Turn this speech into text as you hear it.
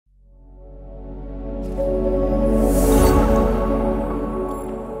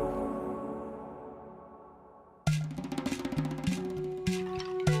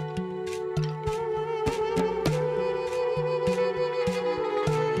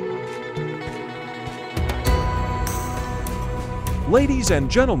Ladies and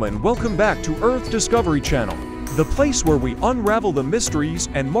gentlemen, welcome back to Earth Discovery Channel, the place where we unravel the mysteries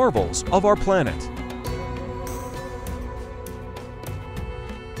and marvels of our planet.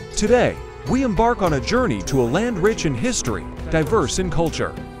 Today, we embark on a journey to a land rich in history, diverse in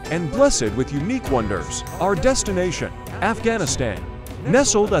culture, and blessed with unique wonders. Our destination, Afghanistan.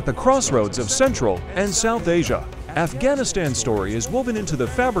 Nestled at the crossroads of Central and South Asia, Afghanistan's story is woven into the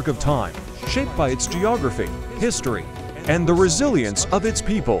fabric of time, shaped by its geography, history, and the resilience of its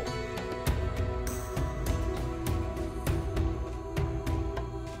people.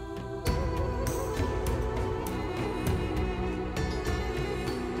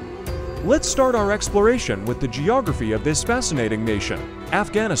 Let's start our exploration with the geography of this fascinating nation.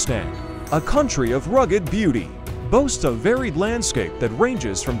 Afghanistan, a country of rugged beauty, boasts a varied landscape that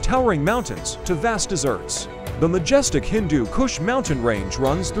ranges from towering mountains to vast deserts. The majestic Hindu Kush mountain range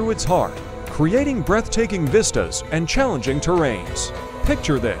runs through its heart, creating breathtaking vistas and challenging terrains.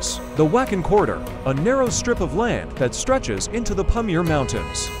 Picture this, the Wakhan Corridor, a narrow strip of land that stretches into the Pamir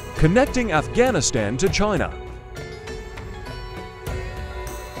Mountains, connecting Afghanistan to China.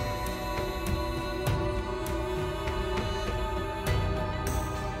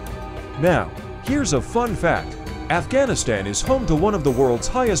 Now, here's a fun fact. Afghanistan is home to one of the world's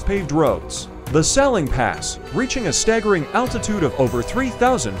highest paved roads, the Salang Pass, reaching a staggering altitude of over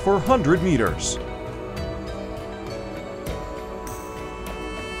 3,400 meters.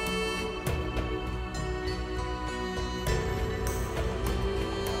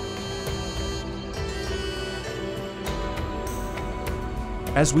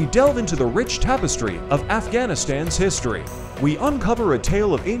 As we delve into the rich tapestry of Afghanistan's history, we uncover a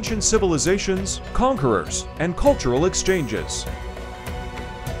tale of ancient civilizations, conquerors, and cultural exchanges.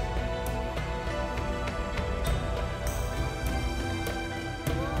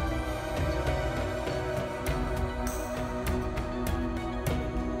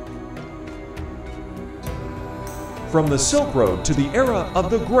 From the Silk Road to the era of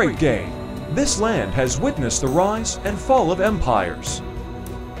the Great Game, this land has witnessed the rise and fall of empires.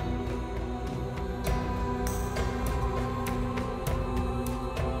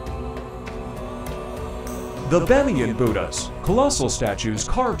 The Bamiyan Buddhas, colossal statues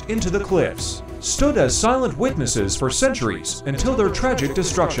carved into the cliffs, stood as silent witnesses for centuries until their tragic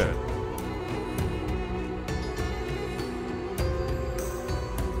destruction.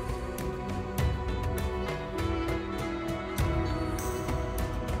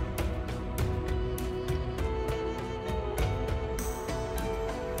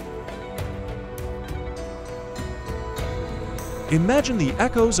 Imagine the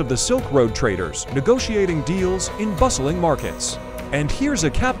echoes of the Silk Road traders negotiating deals in bustling markets. And here's a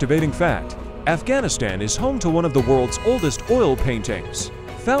captivating fact. Afghanistan is home to one of the world's oldest oil paintings,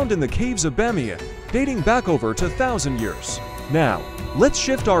 found in the caves of Bamiyan, dating back over 2,000 years. Now, let's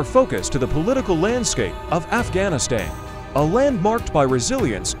shift our focus to the political landscape of Afghanistan, a land marked by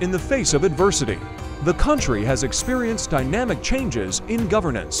resilience in the face of adversity. The country has experienced dynamic changes in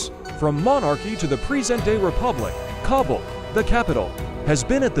governance. From monarchy to the present-day republic, Kabul, the capital, has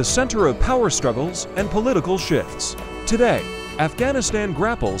been at the center of power struggles and political shifts. Today, Afghanistan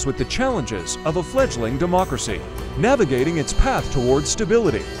grapples with the challenges of a fledgling democracy, navigating its path towards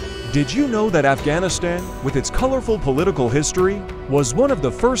stability. Did you know that Afghanistan, with its colorful political history, was one of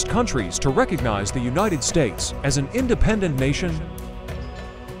the first countries to recognize the United States as an independent nation?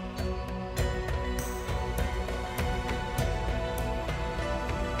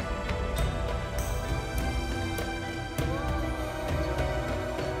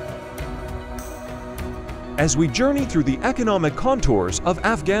 As we journey through the economic contours of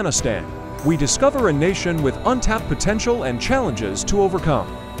Afghanistan, we discover a nation with untapped potential and challenges to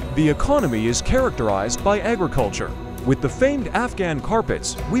overcome. The economy is characterized by agriculture, with the famed Afghan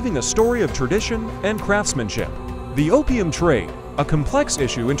carpets weaving a story of tradition and craftsmanship. The opium trade, a complex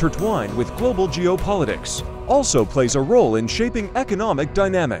issue intertwined with global geopolitics, also plays a role in shaping economic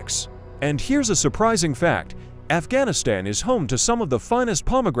dynamics. And here's a surprising fact: Afghanistan is home to some of the finest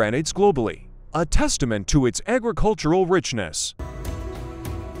pomegranates globally, a testament to its agricultural richness.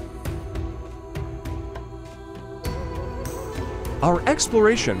 Our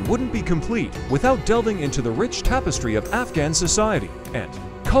exploration wouldn't be complete without delving into the rich tapestry of Afghan society and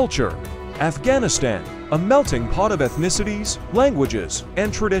culture. Afghanistan, a melting pot of ethnicities, languages,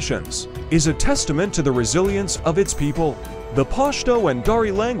 and traditions, is a testament to the resilience of its people. The Pashto and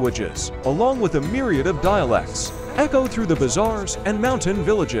Dari languages, along with a myriad of dialects, echo through the bazaars and mountain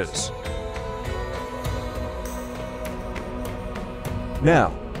villages.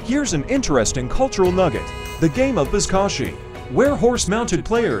 Now, here's an interesting cultural nugget: the game of Buzkashi, where horse-mounted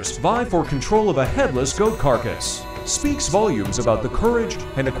players vie for control of a headless goat carcass. speaks volumes about the courage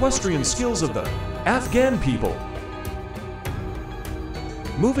and equestrian skills of the Afghan people.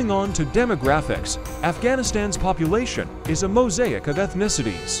 Moving on to demographics, Afghanistan's population is a mosaic of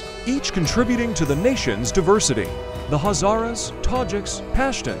ethnicities, each contributing to the nation's diversity. The Hazaras, Tajiks,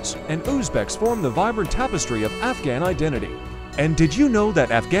 Pashtuns, and Uzbeks form the vibrant tapestry of Afghan identity. And did you know that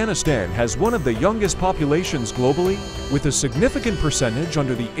Afghanistan has one of the youngest populations globally, with a significant percentage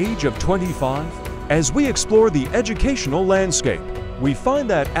under the age of 25? As we explore the educational landscape, we find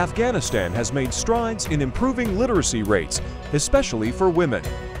that Afghanistan has made strides in improving literacy rates, especially for women.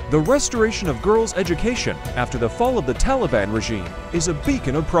 The restoration of girls' education after the fall of the Taliban regime is a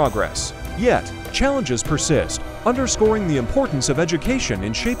beacon of progress. Yet, challenges persist, underscoring the importance of education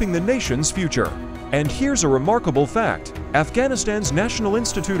in shaping the nation's future. And here's a remarkable fact: Afghanistan's National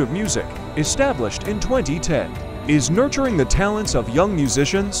Institute of Music, established in 2010, is nurturing the talents of young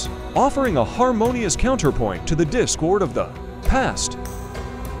musicians, offering a harmonious counterpoint to the discord of the past.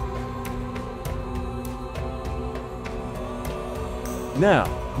 Now,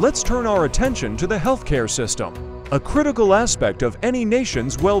 let's turn our attention to the healthcare system, a critical aspect of any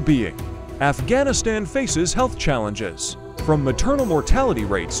nation's well-being. Afghanistan faces health challenges, from maternal mortality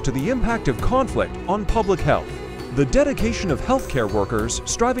rates to the impact of conflict on public health. The dedication of healthcare workers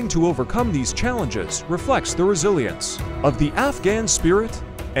striving to overcome these challenges reflects the resilience of the Afghan spirit.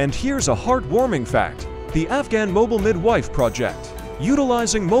 And here's a heartwarming fact: the Afghan Mobile Midwife Project,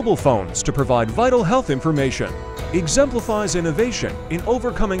 utilizing mobile phones to provide vital health information, exemplifies innovation in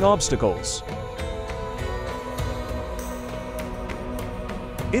overcoming obstacles.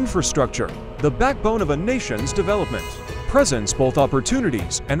 Infrastructure, the backbone of a nation's development, presents both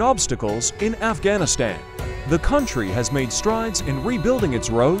opportunities and obstacles in Afghanistan. The country has made strides in rebuilding its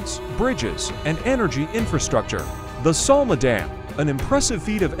roads, bridges, and energy infrastructure. The Salma Dam, an impressive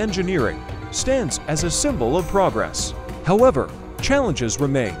feat of engineering, stands as a symbol of progress. However, challenges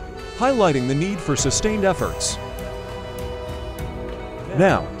remain, highlighting the need for sustained efforts.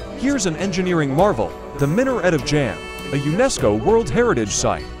 Now, here's an engineering marvel: the Minaret of Jam, a UNESCO World Heritage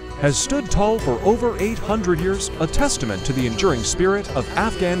Site, has stood tall for over 800 years, a testament to the enduring spirit of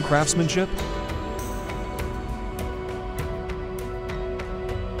Afghan craftsmanship.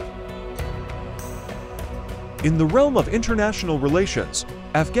 In the realm of international relations,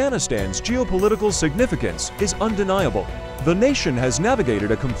 Afghanistan's geopolitical significance is undeniable. The nation has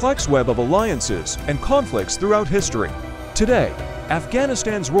navigated a complex web of alliances and conflicts throughout history. Today,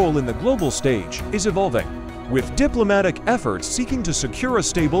 Afghanistan's role in the global stage is evolving, with diplomatic efforts seeking to secure a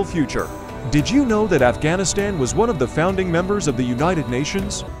stable future. Did you know that Afghanistan was one of the founding members of the United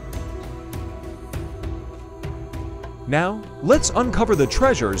Nations? Now, let's uncover the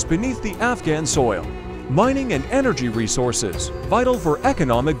treasures beneath the Afghan soil. Mining and energy resources, vital for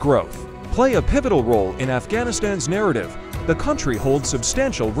economic growth, play a pivotal role in Afghanistan's narrative. The country holds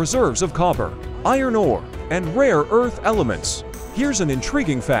substantial reserves of copper, iron ore, and rare earth elements. Here's an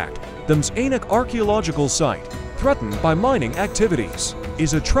intriguing fact: the Mzainik archaeological site, threatened by mining activities,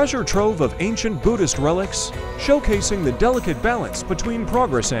 is a treasure trove of ancient Buddhist relics, showcasing the delicate balance between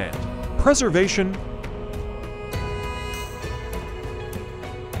progress and preservation.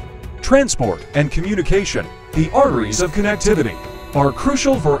 Transport and communication, the arteries of connectivity, are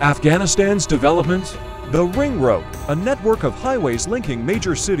crucial for Afghanistan's development. The Ring Road, a network of highways linking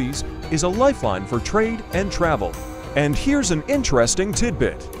major cities, is a lifeline for trade and travel. And here's an interesting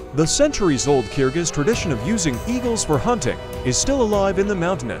tidbit: the centuries-old Kyrgyz tradition of using eagles for hunting is still alive in the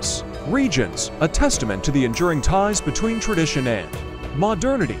mountainous regions, a testament to the enduring ties between tradition and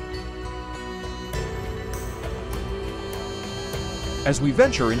modernity. As we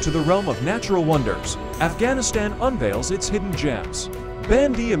venture into the realm of natural wonders, Afghanistan unveils its hidden gems.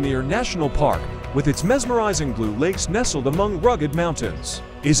 Bandi Amir National Park, with its mesmerizing blue lakes nestled among rugged mountains,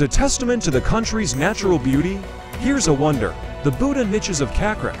 is a testament to the country's natural beauty. Here's a wonder: the Buddha niches of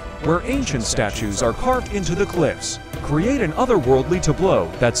Kakrak, where ancient statues are carved into the cliffs, create an otherworldly tableau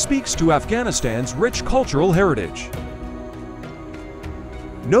that speaks to Afghanistan's rich cultural heritage.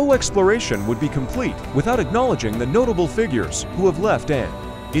 No exploration would be complete without acknowledging the notable figures who have left an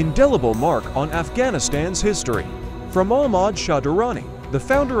indelible mark on Afghanistan's history. From Ahmad Shah Durrani, the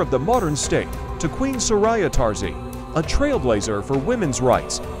founder of the modern state, to Queen Soraya Tarzi, a trailblazer for women's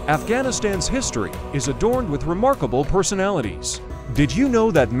rights, Afghanistan's history is adorned with remarkable personalities. Did you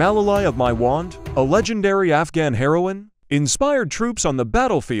know that Malalai of Maiwand, a legendary Afghan heroine, inspired troops on the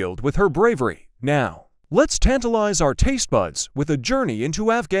battlefield with her bravery? Now, let's tantalize our taste buds with a journey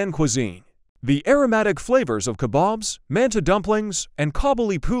into Afghan cuisine. The aromatic flavors of kebabs, manta dumplings, and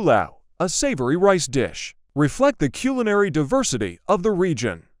kabuli pulao, a savory rice dish, reflect the culinary diversity of the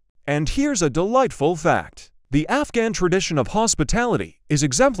region. And here's a delightful fact: The Afghan tradition of hospitality is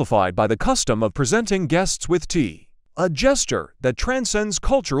exemplified by the custom of presenting guests with tea, a gesture that transcends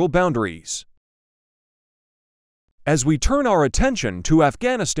cultural boundaries. As we turn our attention to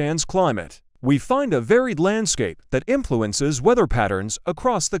Afghanistan's climate, we find a varied landscape that influences weather patterns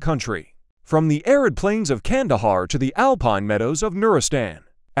across the country. From the arid plains of Kandahar to the alpine meadows of Nuristan,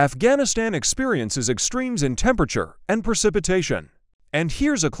 Afghanistan experiences extremes in temperature and precipitation. And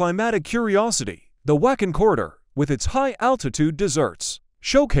here's a climatic curiosity. The Wakhan Corridor, with its high-altitude deserts,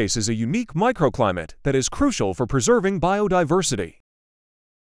 showcases a unique microclimate that is crucial for preserving biodiversity.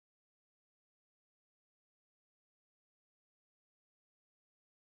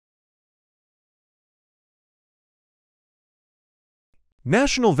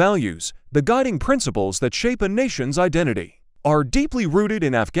 National values, the guiding principles that shape a nation's identity, are deeply rooted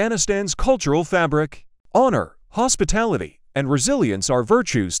in Afghanistan's cultural fabric. Honor, hospitality, and resilience are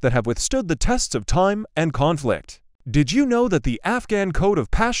virtues that have withstood the tests of time and conflict. Did you know that the Afghan Code of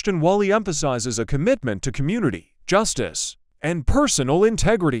Pashtunwali emphasizes a commitment to community, justice, and personal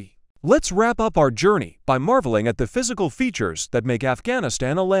integrity? Let's wrap up our journey by marveling at the physical features that make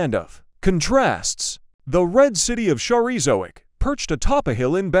Afghanistan a land of contrasts. The Red City of Sharizoik, perched atop a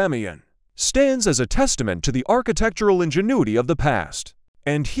hill in Bamiyan, stands as a testament to the architectural ingenuity of the past.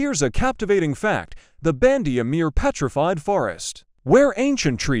 And here's a captivating fact: the Bandi Amir Petrified Forest, where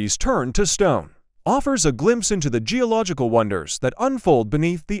ancient trees turn to stone, offers a glimpse into the geological wonders that unfold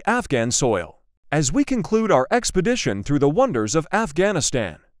beneath the Afghan soil. As we conclude our expedition through the wonders of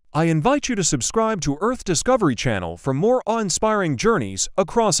Afghanistan, I invite you to subscribe to Earth Discovery Channel for more awe-inspiring journeys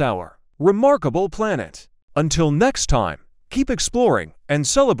across our remarkable planet. Until next time, keep exploring and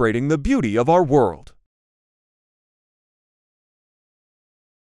celebrating the beauty of our world.